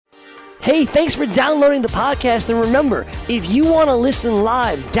Hey, thanks for downloading the podcast. And remember, if you want to listen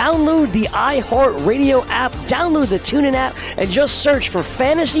live, download the iHeartRadio app, download the TuneIn app, and just search for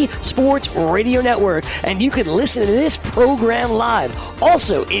Fantasy Sports Radio Network, and you can listen to this program live.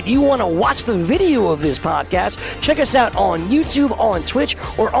 Also, if you want to watch the video of this podcast, check us out on YouTube, on Twitch,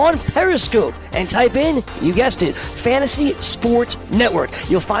 or on Periscope, and type in, you guessed it, Fantasy Sports Network.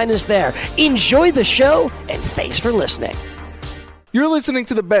 You'll find us there. Enjoy the show, and thanks for listening. You're listening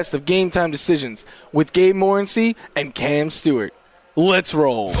to the best of Game Time Decisions with Gabe Morency and Cam Stewart. Let's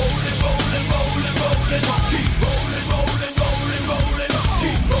roll.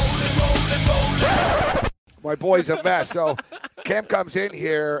 My boy's a mess. So Cam comes in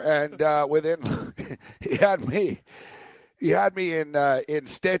here, and within he had me in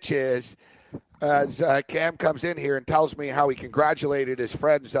stitches. As Cam comes in here and tells me how he congratulated his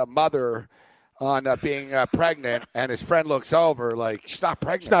friend's mother on being pregnant, and his friend looks over like, she's not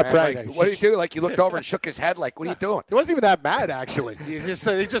pregnant. She's not man. pregnant. Like, what do you do? Like, he looked over and shook his head like, what are you doing? It wasn't even that bad, actually. He just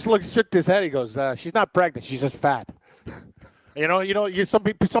shook his head. He goes, she's not pregnant. She's just fat. Some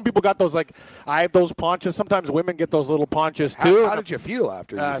people got those, like, I have those paunches. Sometimes women get those little paunches, too. How did you feel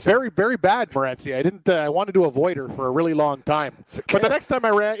after you said Very, very bad, Morency. I wanted to avoid her for a really long time. So but the next time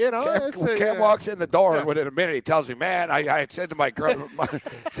I ran, Cam walks in the door, and within a minute, he tells me, man, I had said to my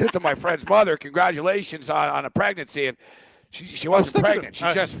friend's mother, congratulations on a pregnancy, and she wasn't pregnant.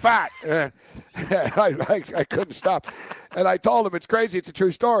 She's just fat. I couldn't stop. And I told him, it's crazy. It's a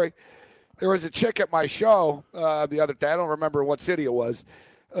true story. There was a chick at my show the other day. I don't remember what city it was.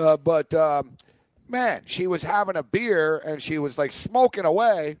 But man, she was having a beer, and she was, like, smoking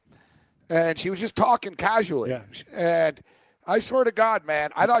away, and she was just talking casually. Yeah. And I swear to God,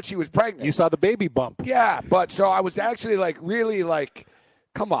 man, I thought she was pregnant. You saw the baby bump. Yeah, but so I was actually, like, really, like,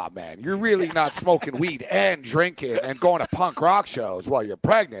 come on, man. You're really not smoking weed and drinking and going to punk rock shows while you're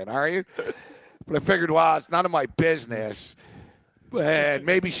pregnant, are you? But I figured, well, it's none of my business. And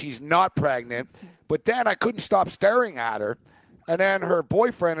maybe she's not pregnant. But then I couldn't stop staring at her. And then her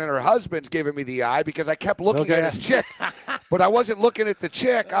boyfriend and her husband's giving me the eye because I kept looking at this chick. But I wasn't looking at the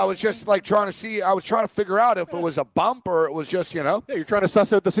chick. I was just, like, trying to figure out if it was a bump or it was just, Yeah, you're trying to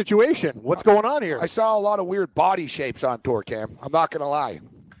suss out the situation. What's going on here? I saw a lot of weird body shapes on tour, Cam. I'm not going to lie.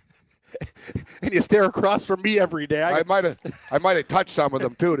 And you stare across from me every day. I might have touched some of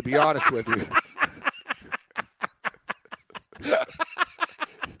them, too, to be honest with you.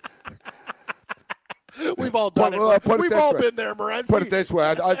 We've all done it. We've all been there, Morency. Put it this way.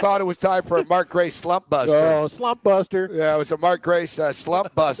 I thought it was time for a Mark Grace slump buster. Oh, slump buster. Yeah, it was a Mark Grace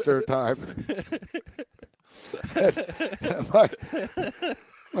slump buster time.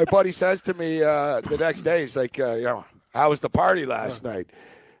 my buddy says to me the next day, he's like, how was the party last night?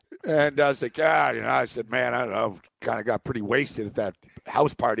 And I was like, I said, man, I don't know, kind of got pretty wasted at that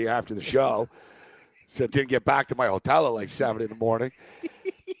house party after the show. So didn't get back to my hotel at like 7 a.m.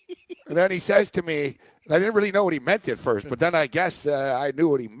 And then he says to me, I didn't really know what he meant at first, but then I guess I knew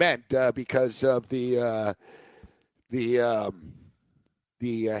what he meant because of the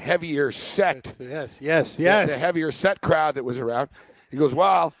heavier set. Yes. The heavier set crowd that was around. He goes,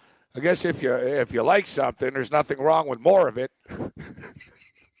 well, I guess if you like something, there's nothing wrong with more of it.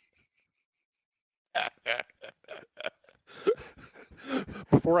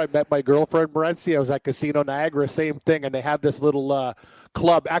 Before I met my girlfriend, Morency, I was at Casino Niagara, same thing, and they have this little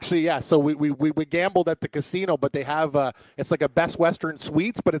club. Actually, yeah, so we gambled at the casino, but they have, it's like a Best Western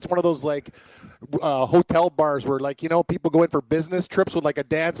Suites, but it's one of those, like, hotel bars where, like, people go in for business trips with, like, a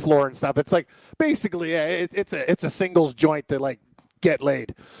dance floor and stuff. It's like, basically, it's a singles joint to, like, get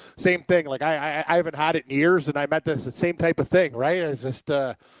laid. Same thing. Like, I haven't had it in years, and I met the same type of thing, right? It's just,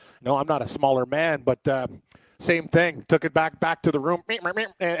 no, I'm not a smaller man, but same thing. Took it back to the room.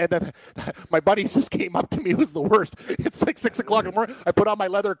 And then my buddy just came up to me. It was the worst. It's like 6 o'clock in the morning. I put on my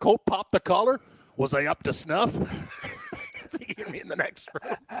leather coat, popped the collar. Was I up to snuff? Taking me in the next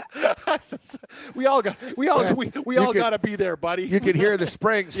room. We all got to be there, buddy. You can hear the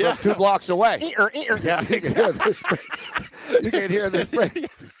springs from 2 blocks away. Yeah, exactly. You can hear the springs.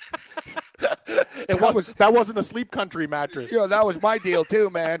 That wasn't a Sleep Country mattress. That was my deal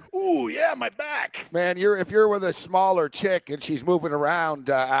too, man. Ooh, yeah, my back. Man, if you're with a smaller chick and she's moving around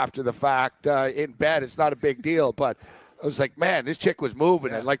after the fact in bed, it's not a big deal. But I was like, man, this chick was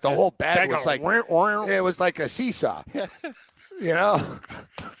moving, and like the whole bed was like, it was like a seesaw.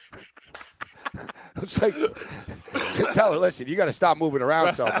 It's like, tell her, listen, you got to stop moving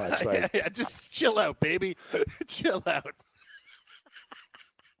around so much. Like, yeah, just chill out, baby. Chill out.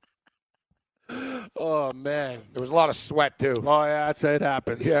 Oh, man. There was a lot of sweat, too. Oh, yeah, that's it. It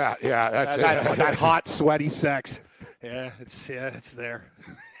happens. Yeah, that's it. That hot, sweaty sex. Yeah, it's there.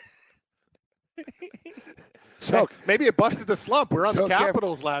 So maybe it busted the slump. We're on the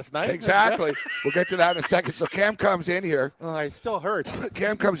Capitals last night. Exactly. We'll get to that in a second. So Cam comes in here. Oh, I still hurt.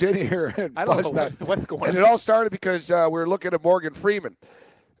 Cam comes in here and I don't know what's going on. And it all started because we're looking at Morgan Freeman.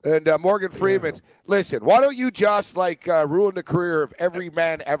 And Morgan Freeman's, listen, why don't you just, ruin the career of every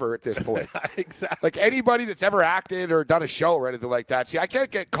man ever at this point? Exactly. Like anybody that's ever acted or done a show or anything like that. See, I can't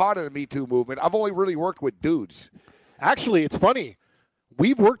get caught in the Me Too movement. I've only really worked with dudes. Actually, it's funny.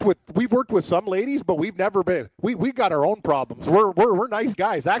 We've worked with some ladies, but we've never been. We got our own problems. We're nice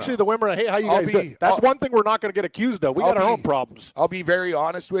guys. Actually, the women are, hey, how you guys doing? That's one thing we're not going to get accused of. We got our own problems. I'll be very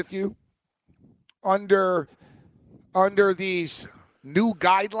honest with you. Under these new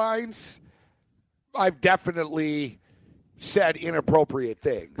guidelines, I've definitely said inappropriate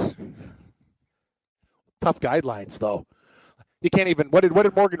things. Tough guidelines, though. You can't even. What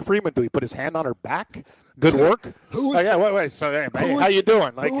did Morgan Freeman do? He put his hand on her back. Good work. Wait. So, hey, how you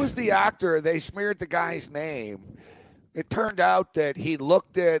doing? Who was the actor? They smeared the guy's name. It turned out that he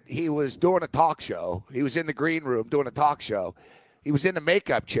was doing a talk show. He was in the green room doing a talk show. He was in the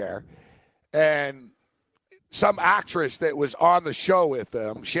makeup chair, and some actress that was on the show with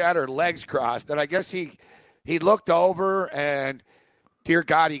him, she had her legs crossed, and I guess he looked over, and dear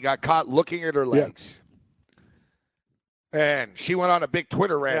God, he got caught looking at her legs. Yeah. And she went on a big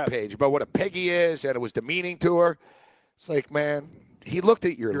Twitter rampage about what a piggy is, and it was demeaning to her. It's like, man, he looked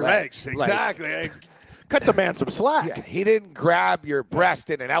at your legs. Exactly. Cut the man some slack. Yeah, he didn't grab your breast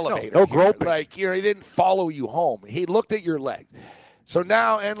in an elevator. No groping. He didn't follow you home. He looked at your leg. So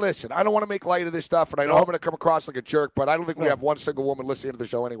now, and listen, I don't want to make light of this stuff, and I know I'm going to come across like a jerk, but I don't think we have one single woman listening to the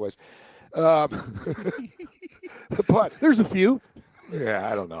show anyways. But there's a few. Yeah,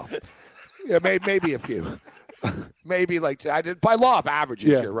 I don't know. Yeah, maybe a few. Maybe by law of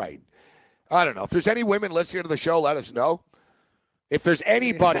averages, you're right. I don't know. If there's any women listening to the show, let us know. If there's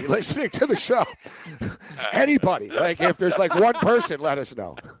anybody listening to the show, anybody, if there's one person, let us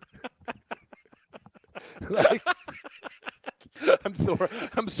know.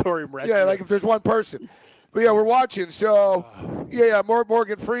 I'm sorry, Brett. Yeah, if there's one person. But yeah, we're watching. So,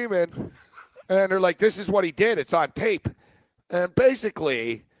 Morgan Freeman, and they're like, this is what he did. It's on tape. And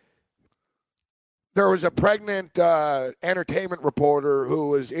basically, there was a pregnant entertainment reporter who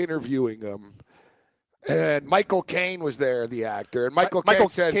was interviewing him. And Michael Caine was there, the actor. And Michael Caine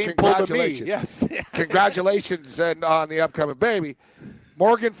says, congratulations. Yes. Congratulations on the upcoming baby.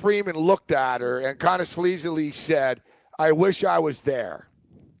 Morgan Freeman looked at her and kind of sleazily said, I wish I was there.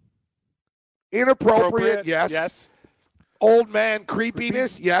 Inappropriate, yes. Old man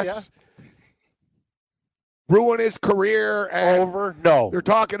creepiness, yes. Yeah. Ruin his career. And over? No. They're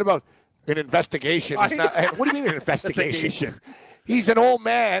talking about an investigation. What do you mean an investigation? He's an old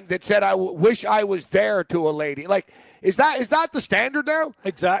man that said, I wish I was there to a lady. Is that the standard now?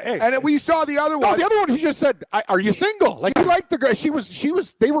 Exactly. And we saw the other one. The other one, he just said, are you single? He liked the girl.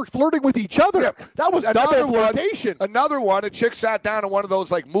 They were flirting with each other. Yeah. That was double flirtation. Another one, a chick sat down in one of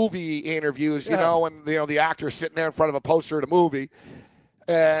those movie interviews, you know, and the actor's sitting there in front of a poster of the movie.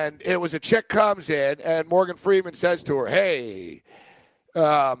 And it was a chick comes in, and Morgan Freeman says to her, hey,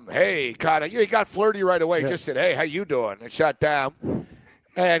 kind of, he got flirty right away. Yeah. Just said, hey, how you doing? And shut down.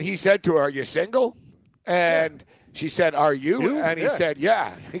 And he said to her, are you single? And she said, are you? And he said,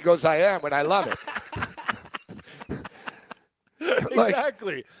 yeah. He goes, I am, and I love it.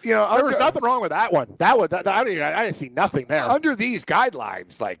 Exactly. There was nothing wrong with that one. I didn't see nothing there. Under these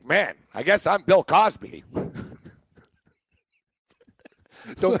guidelines, man, I guess I'm Bill Cosby.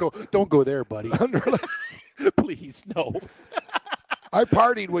 Don't go there, buddy. Please, no. I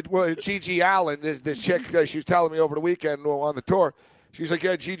partied with Gigi Allen, this chick. She was telling me over the weekend on the tour. She's like,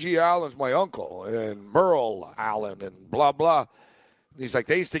 yeah, Gigi Allen's my uncle, and Merle Allen, and blah, blah. And he's like,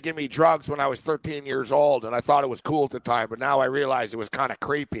 they used to give me drugs when I was 13 years old, and I thought it was cool at the time, but now I realize it was kind of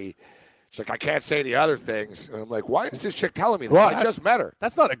creepy. She's like, I can't say the other things. And I'm like, why is this chick telling me this? I just met her.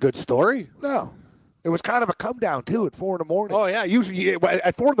 That's not a good story. No. It was kind of a come down, too, at 4 in the morning. Oh, yeah. Usually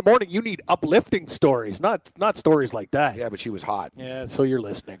at 4 in the morning, you need uplifting stories, not stories like that. Yeah, but she was hot. Yeah, so you're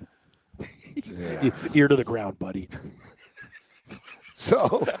listening. Ear to the ground, buddy.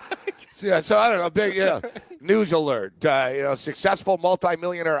 So I don't know, big news alert. Successful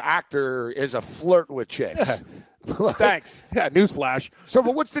multimillionaire actor is a flirt with chicks. Thanks. Yeah, newsflash. So,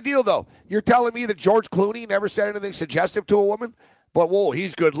 but what's the deal, though? You're telling me that George Clooney never said anything suggestive to a woman? But, whoa,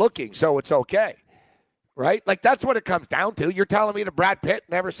 he's good looking, so it's okay. Right? That's what it comes down to. You're telling me that Brad Pitt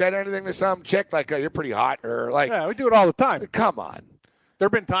never said anything to some chick you're pretty hot, or yeah, we do it all the time. Come on. There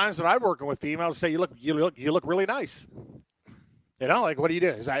have been times when I'm working with females say you look really nice. What do you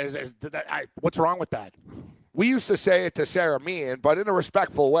do? What's wrong with that? We used to say it to Sarah Meehan, but in a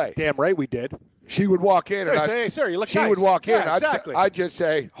respectful way. Damn right we did. she would walk in, and Hey, sir, you look she nice. would walk in. Yeah, exactly. I'd just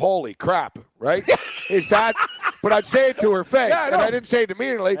say, "Holy crap!" Right? Is that? But I'd say it to her face, Yeah, I and know. I didn't say it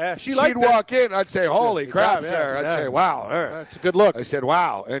immediately. She'd walk in, I'd say, "Holy crap, job, sir!" I'd yeah. say, "Wow." That's a good look. I said,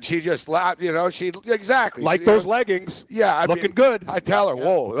 "Wow," and she just laughed. She exactly Like she, those leggings. Yeah, looking good. I tell her,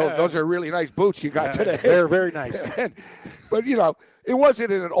 "Whoa, those are really nice boots you got today." They're very nice. But it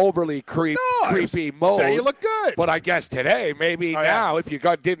wasn't in an overly creepy mode. Say you look good. But I guess today, maybe now, if you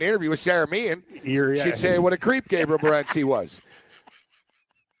did an interview with Sarah Meehan, she'd say what a creep Gabriel Morency was.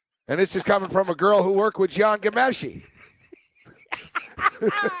 And this is coming from a girl who worked with John Gameshi.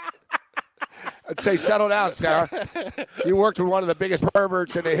 I'd say, settle down, Sarah. You worked with one of the biggest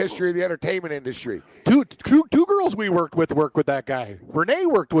perverts in the history of the entertainment industry. Two girls we worked with that guy. Renee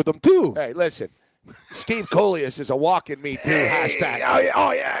worked with him, too. Hey, listen. Steve Coleus is a walking Me Too hashtag.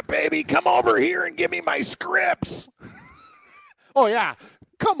 Oh, yeah, baby. Come over here and give me my scripts. Oh, yeah.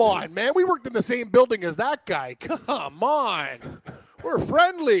 Come on, man. We worked in the same building as that guy. Come on. We're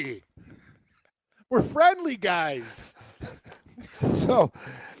friendly. We're friendly guys. So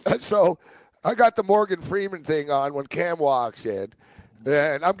I got the Morgan Freeman thing on when Cam walks in,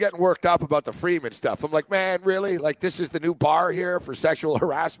 and I'm getting worked up about the Freeman stuff. I'm like, man, really? Like, this is the new bar here for sexual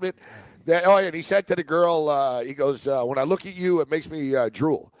harassment? And he said to the girl, he goes, when I look at you, it makes me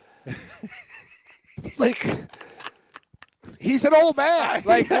drool. Like, he's an old man.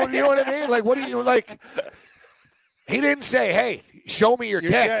 Like, you know what I mean? Like, what do you, like, he didn't say, hey, show me your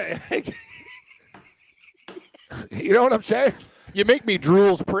tits. You know what I'm saying? You make me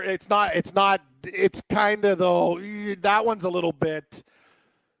drools. It's kind of, though, that one's a little bit,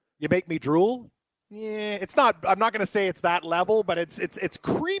 you make me drool? Yeah, it's not, I'm not going to say it's that level, but it's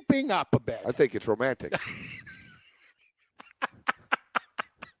creeping up a bit. I think it's romantic.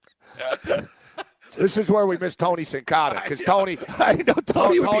 This is where we miss Tony Sincata, because Tony can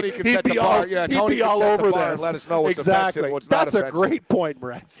set the bar. Yeah, Tony can set the bar and let us know what's offensive and what's not offensive. That's a great point,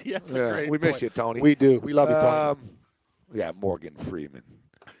 Morency. That's a great point. We miss you, Tony. We do. We love you, Tony. Yeah, Morgan Freeman.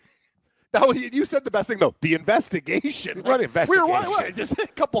 No, you said the best thing, though. The investigation. What investigation? What? Just a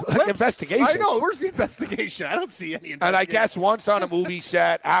couple clips. Investigation? I know. Where's the investigation? I don't see any investigation. And I guess once on a movie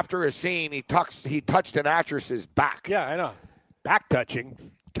set, after a scene, he touched an actress's back. Yeah, I know. Back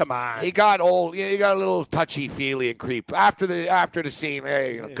touching. Come on. He got old. He got a little touchy-feely and creep. After the scene,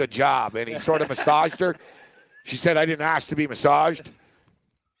 hey, good job. And he sort of massaged her. She said, I didn't ask to be massaged.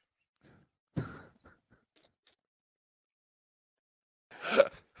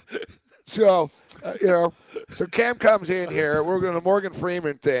 So, so Cam comes in here. We're going to Morgan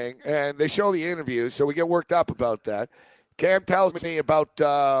Freeman thing, and they show the interview, so we get worked up about that. Cam tells me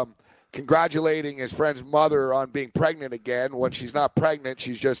about congratulating his friend's mother on being pregnant again. When she's not pregnant,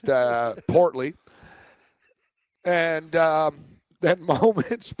 she's just portly. And then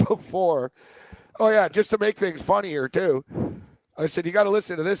moments before, just to make things funnier, too, I said, you got to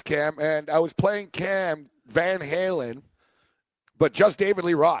listen to this, Cam. And I was playing Cam Van Halen, but just David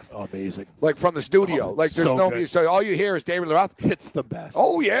Lee Roth. Oh, amazing. Like from the studio. Like there's no music. So all you hear is David Lee Roth. It's the best.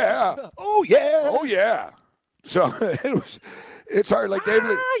 Oh, yeah. Oh, yeah. Oh, yeah. So it's hard. Like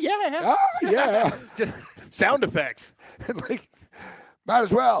David Lee. Yeah. Yeah. Sound effects. Like, might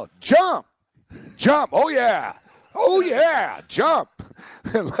as well. Jump. Oh, yeah. Oh, yeah. Jump.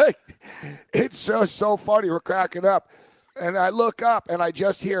 And like, it's just so funny. We're cracking up. And I look up and I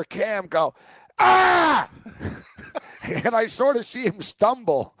just hear Cam go, ah! And I sort of see him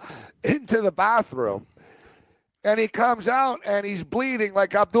stumble into the bathroom. And he comes out and he's bleeding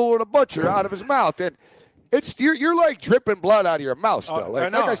like Abdullah the Butcher out of his mouth. And you're like dripping blood out of your mouth still.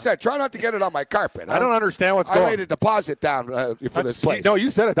 Like I said, try not to get it on my carpet. I don't understand what's going on. I laid a deposit down for this place. No,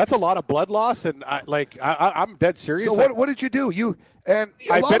 you said it. That's a lot of blood loss, and I'm dead serious. So what did you do?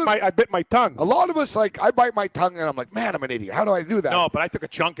 I bit my tongue. A lot of us, I bite my tongue, and I'm like, man, I'm an idiot. How do I do that? No, but I took a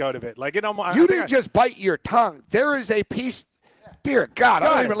chunk out of it. Like, you didn't just bite your tongue. There is a piece. Dear God,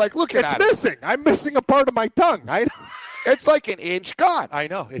 I don't even like looking at it. It's missing. I'm missing a part of my tongue. It's like an inch gone. I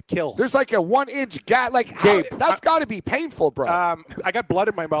know. It kills. There's like a 1 inch gap. Like, Gabe, that's got to be painful, bro. I got blood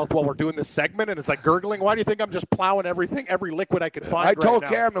in my mouth while we're doing this segment, and it's like gurgling. Why do you think I'm just plowing every liquid I could find? I told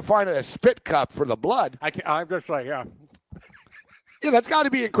Cam to find a spit cup for the blood. I'm just like, yeah. Yeah, that's got to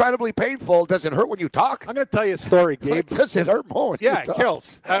be incredibly painful. Does it hurt when you talk? I'm going to tell you a story, Gabe. Does it hurt more when you talk? Yeah, it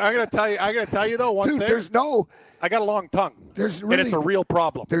kills. I'm going to tell you though one thing. Dude, I got a long tongue. And it's a real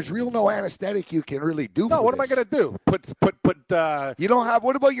problem. There's no anesthetic you can really do. No, what am I going to do? Put. You don't have.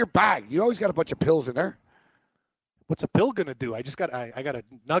 What about your bag? You always got a bunch of pills in there. What's a pill going to do? I got a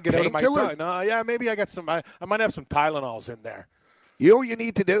nugget out of my tongue. No, yeah, maybe I got some. I might have some Tylenols in there. You know what you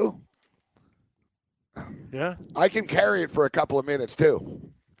need to do? Yeah. I can carry it for a couple of minutes too.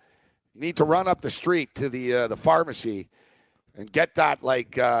 You need to run up the street to the pharmacy and get that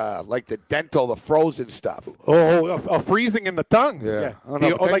like the dental, the frozen stuff. Freezing in the tongue. Yeah.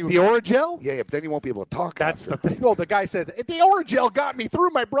 The Oragel? Yeah, but then you won't be able to talk. That's the thing. Oh, the guy said, the Oragel got me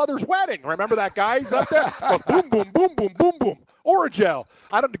through my brother's wedding. Remember that guy? He's up there. Goes boom, boom, boom, boom, boom, boom. Oragel.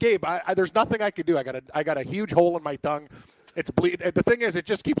 Gabe, there's nothing I could do. I got a huge hole in my tongue. It's bleed. The thing is, it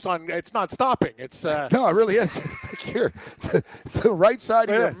just keeps on. It's not stopping. It's no, it really is. Here, the right side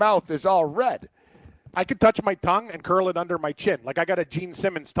of your mouth is all red. I could touch my tongue and curl it under my chin. Like I got a Gene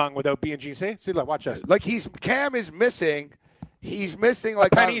Simmons tongue without being Gene. See, look, watch this. Like Cam is missing. He's missing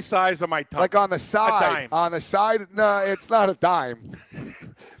like a penny size of my tongue. Like on the side. A dime. On the side. No, it's not a dime.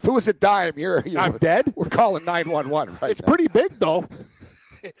 If it was a dime, I'm dead. We're calling 911 right It's now. pretty big though.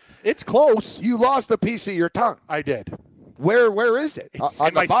 It's close. You lost a piece of your tongue. I did. Where is it?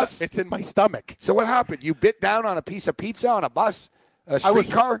 On the bus? It's in my stomach. So what happened? You bit down on a piece of pizza on a bus? A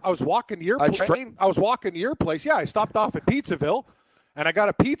streetcar? I was walking to your place. I was walking to your place. Yeah, I stopped off at Pizzaville, and I got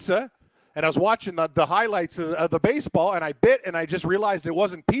a pizza, and I was watching the highlights of the baseball, and I bit, and I just realized it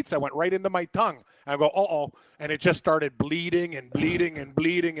wasn't pizza. I went right into my tongue. And I go, uh-oh, and it just started bleeding and bleeding and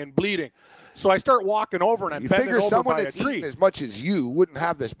bleeding and bleeding. So I start walking over, and I'm bending over someone by that's a tree. eaten as much as you wouldn't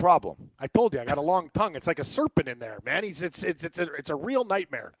have this problem. I told you, I got a long tongue. It's like a serpent in there, man. It's a real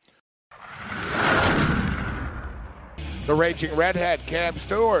nightmare. The raging redhead, Cam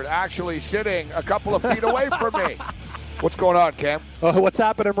Stewart, actually sitting a couple of feet away from me. What's going on, Cam? What's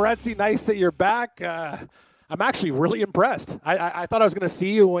happening, Morency? Nice that you're back. I'm actually really impressed. I thought I was going to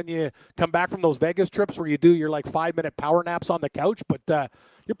see you when you come back from those Vegas trips where you do your 5-minute power naps on the couch, but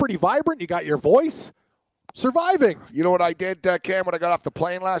you're pretty vibrant. You got your voice. Surviving. You know what I did, Cam, when I got off the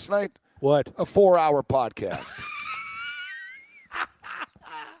plane last night? What? A 4-hour podcast.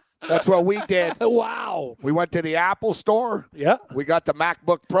 That's what we did. Wow. We went to the Apple store. Yeah. We got the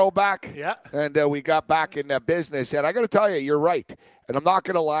MacBook Pro back. Yeah. And we got back in business. And I got to tell you, you're right. And I'm not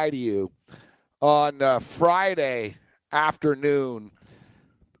going to lie to you. On Friday afternoon,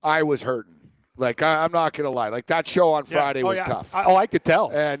 I was hurting. I'm not going to lie. That show on Friday was tough. I could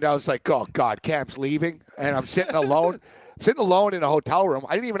tell. And I was like, oh, God, Cam's leaving. And I'm sitting alone. I'm sitting alone in a hotel room.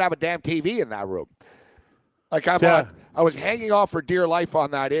 I didn't even have a damn TV in that room. I was hanging off for dear life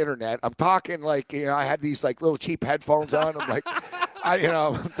on that internet. I'm talking I had these little cheap headphones on. I'm like,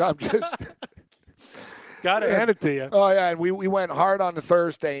 I'm just gotta hand it to you. Oh yeah, and we went hard on the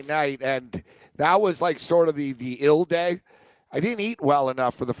Thursday night, and that was sort of the ill day. I didn't eat well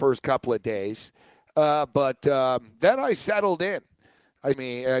enough for the first couple of days, but then I settled in.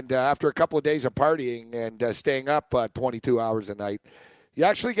 And after a couple of days of partying and staying up 22 hours a night, you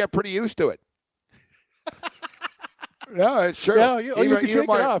actually get pretty used to it. No, it's true. Yeah, you can shake it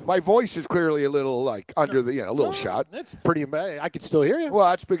off. My voice is clearly a little under the a little shot. That's pretty bad. I could still hear you. Well,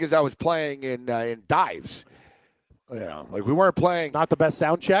 that's because I was playing in dives. We weren't playing. Not the best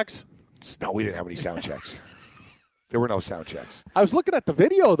sound checks. No, we didn't have any sound checks. There were no sound checks. I was looking at the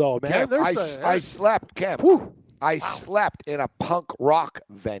video though, man. Cam, I slept, Cam. Whew. I slept in a punk rock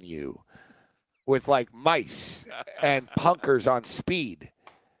venue with mice and punkers on speed.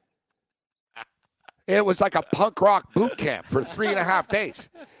 It was like a punk rock boot camp for 3.5 days.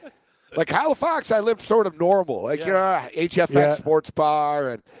 Halifax, I lived sort of normal. HFX Sports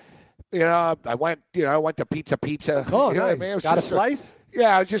Bar, and I went to Pizza. Oh, you know nice. what I mean? Got a slice?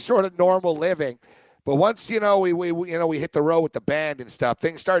 Yeah, it was just sort of normal living. But once we hit the road with the band and stuff,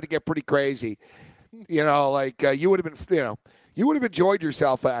 things started to get pretty crazy. You would have been, you would have enjoyed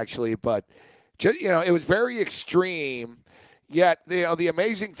yourself actually, but just, it was very extreme. Yet, the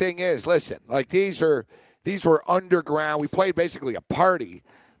amazing thing is, listen, these were underground. We played basically a party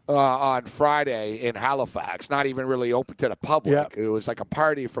on Friday in Halifax, not even really open to the public. Yeah. It was a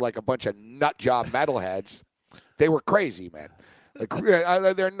party for a bunch of nut job metalheads. They were crazy, man.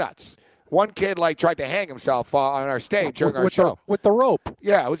 They're nuts. One kid tried to hang himself on our stage during our show with the rope.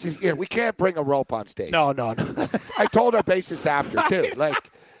 Yeah, it was just, we can't bring a rope on stage. No. I told our bassist after too.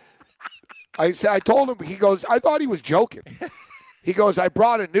 I told him. He goes, I thought he was joking. He goes, I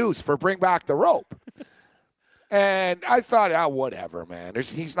brought a noose for bring back the rope. And I thought, whatever, man.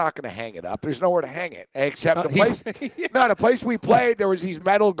 He's not going to hang it up. There's nowhere to hang it except the place. No, the place we played, there was these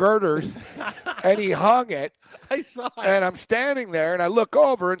metal girders, and he hung it. I saw it. And I'm standing there, and I look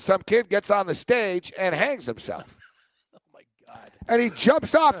over, and some kid gets on the stage and hangs himself. Oh my God! And he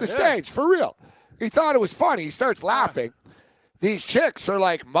jumps off the stage for real. He thought it was funny. He starts laughing. These chicks are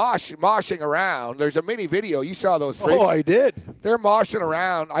moshing around. There's a mini video. You saw those freaks. Oh, I did. They're moshing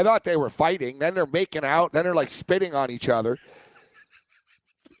around. I thought they were fighting. Then they're making out. Then they're spitting on each other.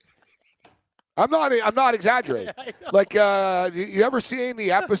 I'm not exaggerating. Like, you ever seen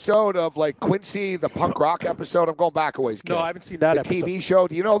the episode of like Quincy, the punk rock episode? I'm going back a ways. Kid. No, I haven't seen that the episode. TV show.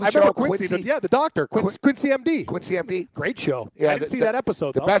 Do you know the show? Remember Quincy? The doctor, Quincy MD. Quincy MD. Great show. Yeah, I didn't see that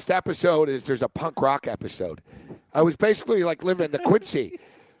episode. The best episode is there's a punk rock episode. I was basically like living in the Quincy.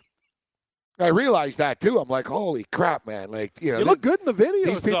 I realized that too. I'm like, holy crap, man! Like, you look good in the video.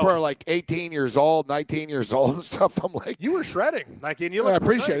 These people are like 18 years old, 19 years old, and stuff. I'm like, you were shredding, like, and you look. I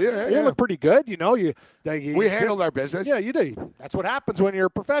appreciate it. You look pretty good. You we handled our business. Yeah, you do. That's what happens when you're a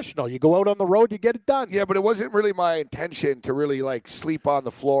professional. You go out on the road, you get it done. Yeah, but it wasn't really my intention to really like sleep on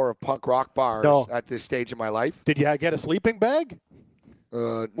the floor of punk rock bars at this stage of my life. Did you get a sleeping bag?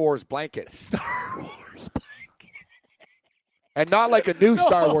 Wars blanket. Star Wars blanket. And not like a new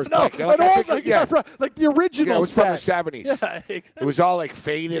Star Wars blanket. Like the original. Yeah, it was from the 70s. Yeah, exactly. It was all like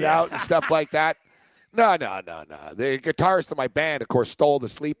faded out and stuff like that. No. The guitarist of my band, of course, stole the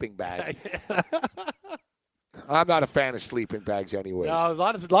sleeping bag. I'm not a fan of sleeping bags anyways. No,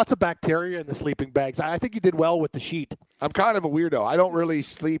 lots of bacteria in the sleeping bags. I think you did well with the sheet. I'm kind of a weirdo. I don't really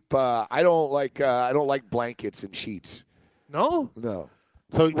sleep. I don't like blankets and sheets. No? No.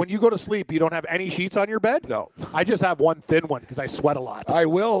 So when you go to sleep, you don't have any sheets on your bed? No. I just have one thin one because I sweat a lot. I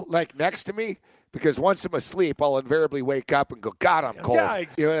will, like, next to me, because once I'm asleep, I'll invariably wake up and go, God, I'm cold. Yeah,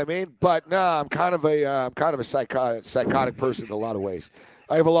 You know what I mean? But no, I'm kind of a psychotic person in a lot of ways.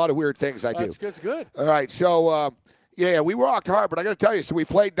 I have a lot of weird things I do. That's good. All right, so we rocked hard, but I got to tell you, so we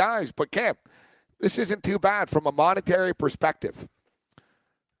played dimes. But Cam, this isn't too bad from a monetary perspective.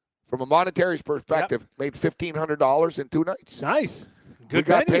 From a monetary perspective, made $1,500 in 2 nights. Nice. We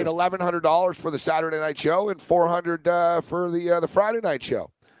got paid $1,100 for the Saturday night show and $400 for the Friday night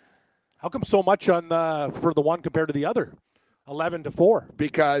show. How come so much for the one compared to the other? 11 to 4.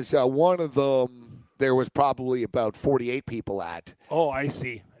 Because one of them there was probably about 48 people at. Oh, I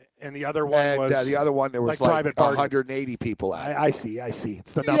see. And the other one was the other one there was like 180 people at. I see.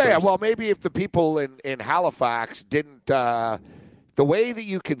 It's the numbers. Yeah, well, maybe if the people in Halifax didn't the way that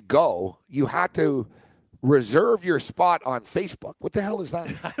you could go, you had to reserve your spot on Facebook. What the hell is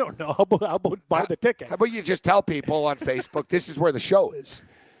that? I don't know. How about buy the ticket? How about you just tell people on Facebook this is where the show is,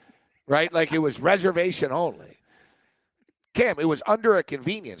 right? Like it was reservation only. Cam, it was under a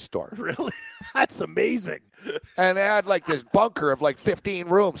convenience store. Really? That's amazing. And they had like this bunker of like 15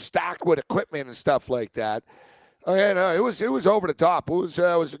 rooms stacked with equipment and stuff like that. And it was over the top. It was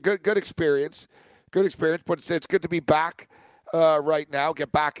a good experience. Good experience, but it's good to be back. Right now,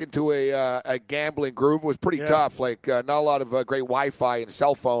 get back into a gambling groove. It was pretty tough. Like, not a lot of great Wi-Fi and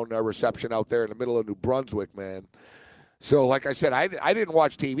cell phone reception out there in the middle of New Brunswick, man. So, like I said, I didn't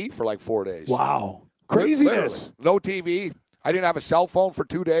watch TV for like 4 days. Wow. Craziness. Literally. No TV. I didn't have a cell phone for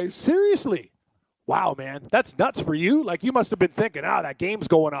 2 days. Seriously? Wow, man. That's nuts for you. Like, you must have been thinking, that game's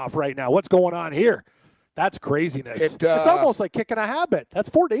going off right now. What's going on here? That's craziness. It's almost like kicking a habit. That's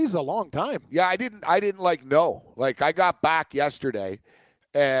 4 days is a long time. Yeah, I didn't like know. Like I got back yesterday,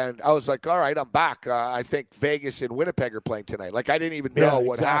 and I was like, all right, I'm back. I think Vegas and Winnipeg are playing tonight. Like I didn't even know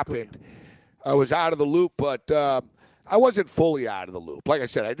what happened. I was out of the loop, but I wasn't fully out of the loop. Like I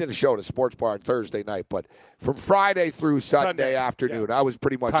said, I did a show at a sports bar on Thursday night, but from Friday through Sunday afternoon, I was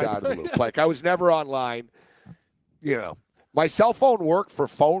pretty much out of the loop. Like I was never online. You know, my cell phone worked for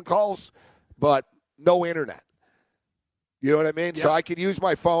phone calls, but no internet. You know what I mean? Yep. So I could use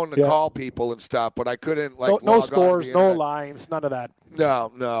my phone to call people and stuff, but I couldn't like no stores, no lines, none of that.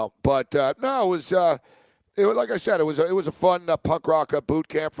 No. But no, it was like I said, it was a fun punk rock boot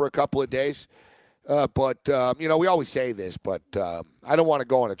camp for a couple of days. But we always say this, but I don't want to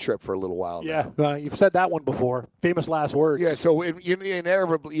go on a trip for a little while. Yeah, you've said that one before. Famous last words. Yeah, so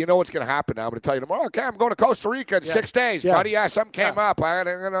inevitably, you know what's going to happen now. I'm going to tell you tomorrow. Okay, I'm going to Costa Rica in 6 days, buddy. Yeah, something came up. I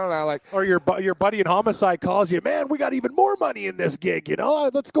don't know, like. Or your buddy in homicide calls you, man. We got even more money in this gig.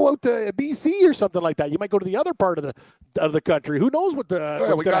 Let's go out to BC or something like that. You might go to the other part of the country. Who knows what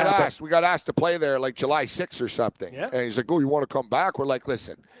we got asked. We got asked to play there like July 6th or something. Yeah. And he's like, "Oh, you want to come back?" We're like,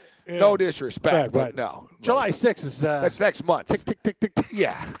 "Listen." Yeah. No disrespect, but no. July 6th is... that's next month. Tick, tick, tick, tick, tick.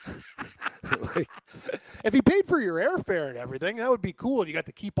 Yeah. If he paid for your airfare and everything, that would be cool. You got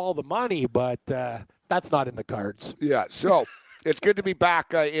to keep all the money, but that's not in the cards. Yeah, so it's good to be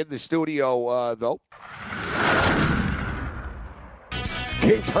back in the studio, though.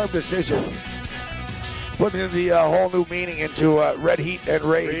 Game Time Decisions. Putting the whole new meaning into red heat and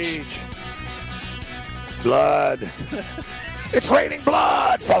rage. Blood. It's raining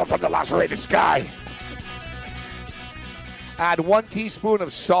blood falling from the lacerated sky. Add 1 teaspoon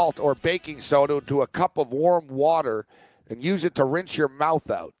of salt or baking soda to a cup of warm water and use it to rinse your mouth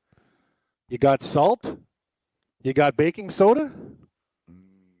out. You got salt? You got baking soda?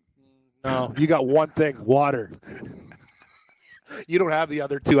 No, you got one thing, water. You don't have the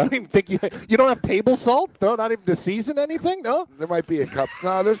other two. I don't even think you don't have table salt? No, not even to season anything? No? There might be a couple.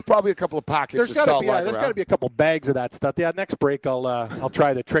 No, there's probably a couple of pockets of salt. There's got to be a couple bags of that stuff. Yeah, next break I'll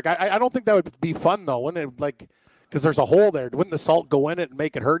try the trick. I don't think that would be fun, though, wouldn't it? Like, because there's a hole there. Wouldn't the salt go in it and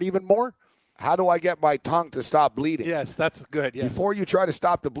make it hurt even more? How do I get my tongue to stop bleeding? Yes, that's good. Yes. Before you try to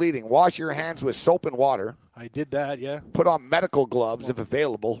stop the bleeding, wash your hands with soap and water. I did that, yeah. Put on medical gloves if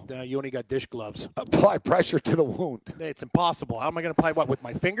available. You only got dish gloves. Apply pressure to the wound. It's impossible. How am I going to apply what, with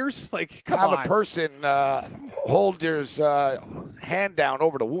my fingers? Like, come on. Have a person hold his hand down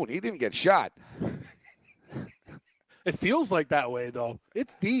over the wound. He didn't get shot. It feels like that way, though.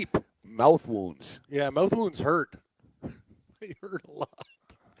 It's deep. Mouth wounds. Yeah, mouth wounds hurt. They hurt a lot.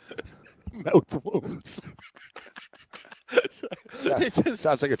 Mouth wounds.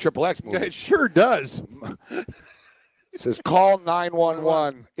 Sounds like a Triple X movie. It sure does. It says, call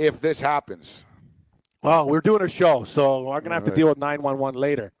 911 if this happens. Well, we're doing a show, so we're going to have to deal with 911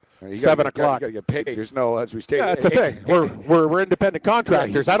 later. 7 o'clock. You got to get paid. There's no, as we stated. Yeah, that's the thing. We're independent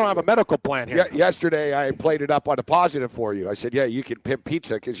contractors. I don't have a medical plan here. Yesterday, I played it up on a positive for you. I said, yeah, you can pimp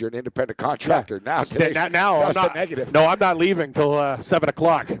pizza because you're an independent contractor. Yeah. Now I'm not negative. No, I'm not leaving till 7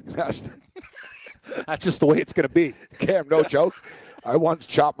 o'clock. That's just the way it's going to be. Cam, no joke. I once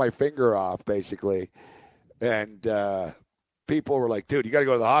chopped my finger off, basically, and people were like, dude, you got to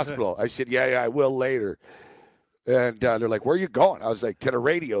go to the hospital. I said, yeah, I will later. And they're like, where are you going? I was like, to the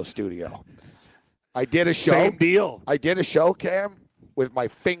radio studio. I did a show. Same deal. I did a show, Cam, with my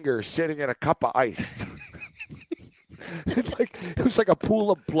finger sitting in a cup of ice. It was like a pool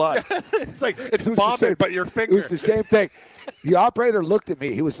of blood. It's vomit, but your finger. It was the same thing. The operator looked at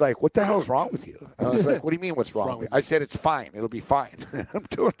me. He was like, what the hell's wrong with you? I was like, what do you mean what's wrong with me? I said, it's fine. It'll be fine. I'm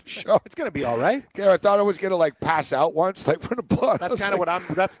doing the show. It's going to be all right. Yeah, I thought I was going to pass out once from the blood. That's kind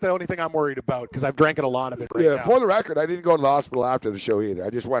of that's the only thing I'm worried about because I've drank a lot of it right now. For the record, I didn't go to the hospital after the show either. I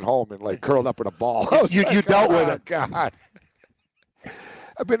just went home and curled up in a ball. You dealt with it. God.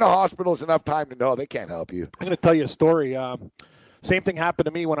 I've been to hospitals enough time to know they can't help you. I'm going to tell you a story. Same thing happened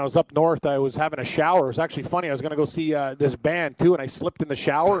to me when I was up north. I was having a shower. It was actually funny. I was going to go see this band, too, and I slipped in the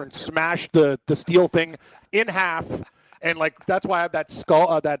shower and smashed the steel thing in half. And, that's why I have that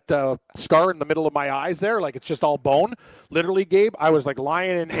scar in the middle of my eyes there. It's just all bone. Literally, Gabe, I was,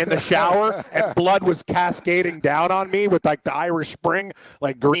 lying in the shower, and blood was cascading down on me with, the Irish Spring,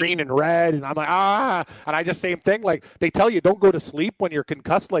 green and red. And I'm like, ah. And I just, same thing. They tell you don't go to sleep when you're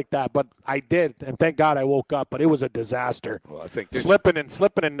concussed like that. But I did. And thank God I woke up. But it was a disaster. Well, I think slipping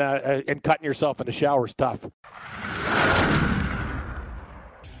and cutting yourself in the shower is tough.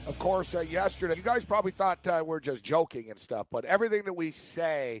 Of course, yesterday, you guys probably thought we're just joking and stuff, but everything that we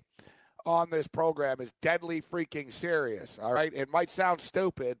say on this program is deadly freaking serious, all right? It might sound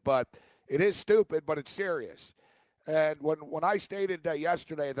stupid, but it is stupid, but it's serious. And when I stated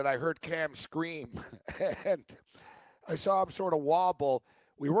yesterday that I heard Cam scream and I saw him sort of wobble,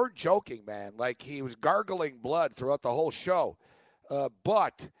 we weren't joking, man. He was gargling blood throughout the whole show.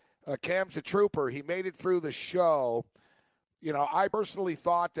 But Cam's a trooper. He made it through the show. I personally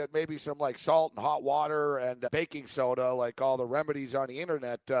thought that maybe some salt and hot water and baking soda, like all the remedies on the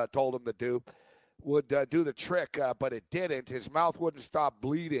internet told him to do, would do the trick, but it didn't. His mouth wouldn't stop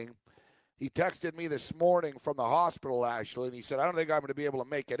bleeding. He texted me this morning from the hospital, actually, and he said, I don't think I'm going to be able to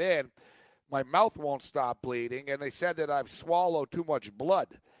make it in. My mouth won't stop bleeding, and they said that I've swallowed too much blood.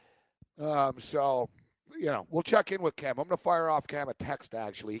 So, we'll check in with Cam. I'm going to fire off Cam a text,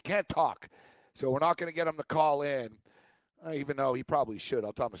 actually. He can't talk, so we're not going to get him to call in. Even though he probably should.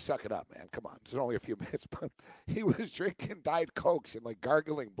 I'll tell him to suck it up, man. Come on. It's only a few minutes. But he was drinking Diet Cokes and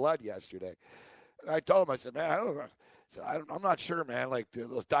gargling blood yesterday. And I told him, I said, man, I don't know. So I'm not sure, man.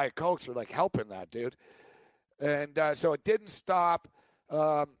 Those Diet Cokes are helping that, dude. And so it didn't stop.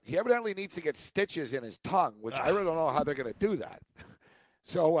 He evidently needs to get stitches in his tongue, which I really don't know how they're going to do that.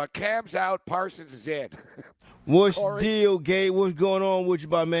 So Cam's out. Parsons is in. What's the deal, Gabe? What's going on with you,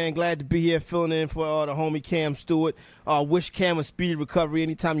 my man? Glad to be here filling in for the homie Cam Stewart. Wish Cam a speedy recovery.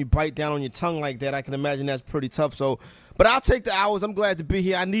 Anytime you bite down on your tongue like that, I can imagine that's pretty tough. But I'll take the hours. I'm glad to be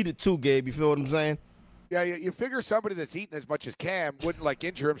here. I need it too, Gabe. You feel what I'm saying? Yeah, you figure somebody that's eating as much as Cam wouldn't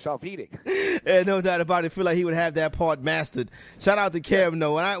injure himself eating. Yeah, no doubt about it. I feel like he would have that part mastered. Shout out to Cam,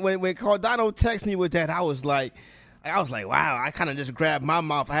 though. When Cardano texted me with that, I was like, wow, I kind of just grabbed my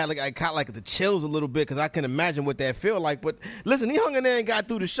mouth. I caught the chills a little bit because I can imagine what that feel like. But listen, he hung in there and got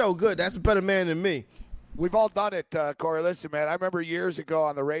through the show good. That's a better man than me. We've all done it, Corey. Listen, man, I remember years ago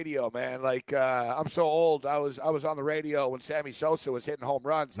on the radio, man. I'm so old. I was on the radio when Sammy Sosa was hitting home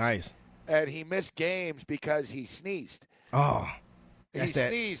runs. Nice. And he missed games because he sneezed. Oh. He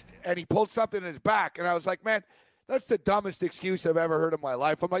sneezed, and he pulled something in his back. And I was like, man, that's the dumbest excuse I've ever heard in my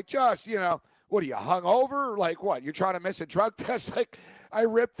life. I'm like, just, what are you, hungover? Like, what, you're trying to miss a drug test? Like, I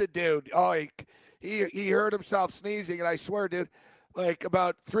ripped the dude. Oh, he heard himself sneezing, and I swear, dude, like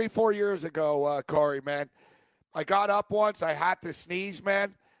about 3-4 years ago, Corey, man, I got up once. I had to sneeze,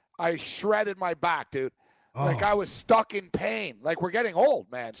 man. I shredded my back, dude. Oh. Like, I was stuck in pain. Like, we're getting old,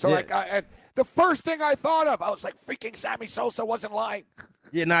 man. So, and the first thing I thought of, I was like, freaking Sammy Sosa wasn't lying.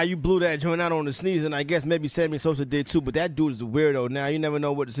 Yeah, now you blew that joint out on the sneeze, and I guess maybe Sammy Sosa did too, but that dude is a weirdo. Now, you never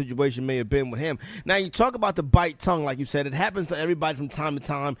know what the situation may have been with him. Now, you talk about the bite tongue, like you said. It happens to everybody from time to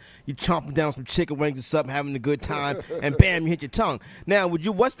time. You chomping down some chicken wings or something, having a good time, and bam, you hit your tongue. Now,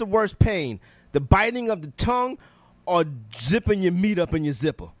 what's the worst pain? The biting of the tongue or zipping your meat up in your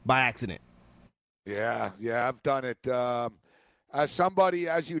zipper by accident? Yeah, I've done it. As somebody,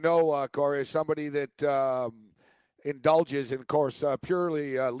 as you know, Corey, as somebody that indulges in, of course,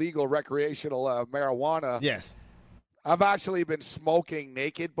 purely legal recreational marijuana. Yes. I've actually been smoking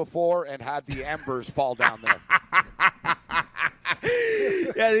naked before and had the embers fall down there.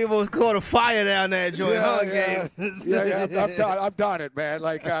 Yeah, they almost caught a fire down that joint, I've done it, man.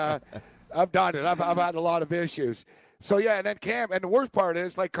 Like, I've done it. I've had a lot of issues. So, yeah, and then Cam, and the worst part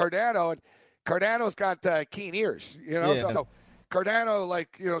is, like, Cardano's got keen ears, Yeah. So Cardano,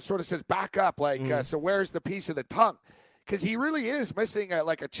 like, sort of says, back up, like, so where's the piece of the tongue? Because he really is missing,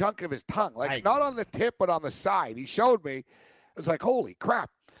 a chunk of his tongue. Like, not on the tip, but on the side. He showed me. I was like, holy crap.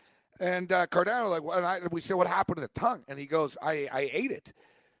 And Cardano, we said, what happened to the tongue? And he goes, I ate it.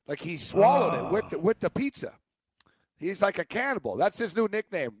 Like, he swallowed it with the pizza. He's like a cannibal. That's his new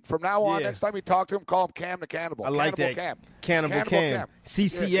nickname. From now on, next time you talk to him, call him Cam the Cannibal. I like Cannibal that. Cam. Cannibal Cam.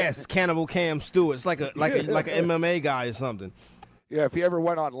 CCS, Cannibal Cam Stewart. It's like an MMA guy or something. Yeah, if he ever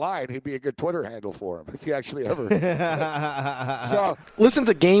went online, he'd be a good Twitter handle for him. If he actually ever. So listen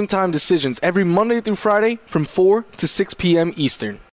to Game Time Decisions every Monday through Friday from 4 to 6 p.m. Eastern.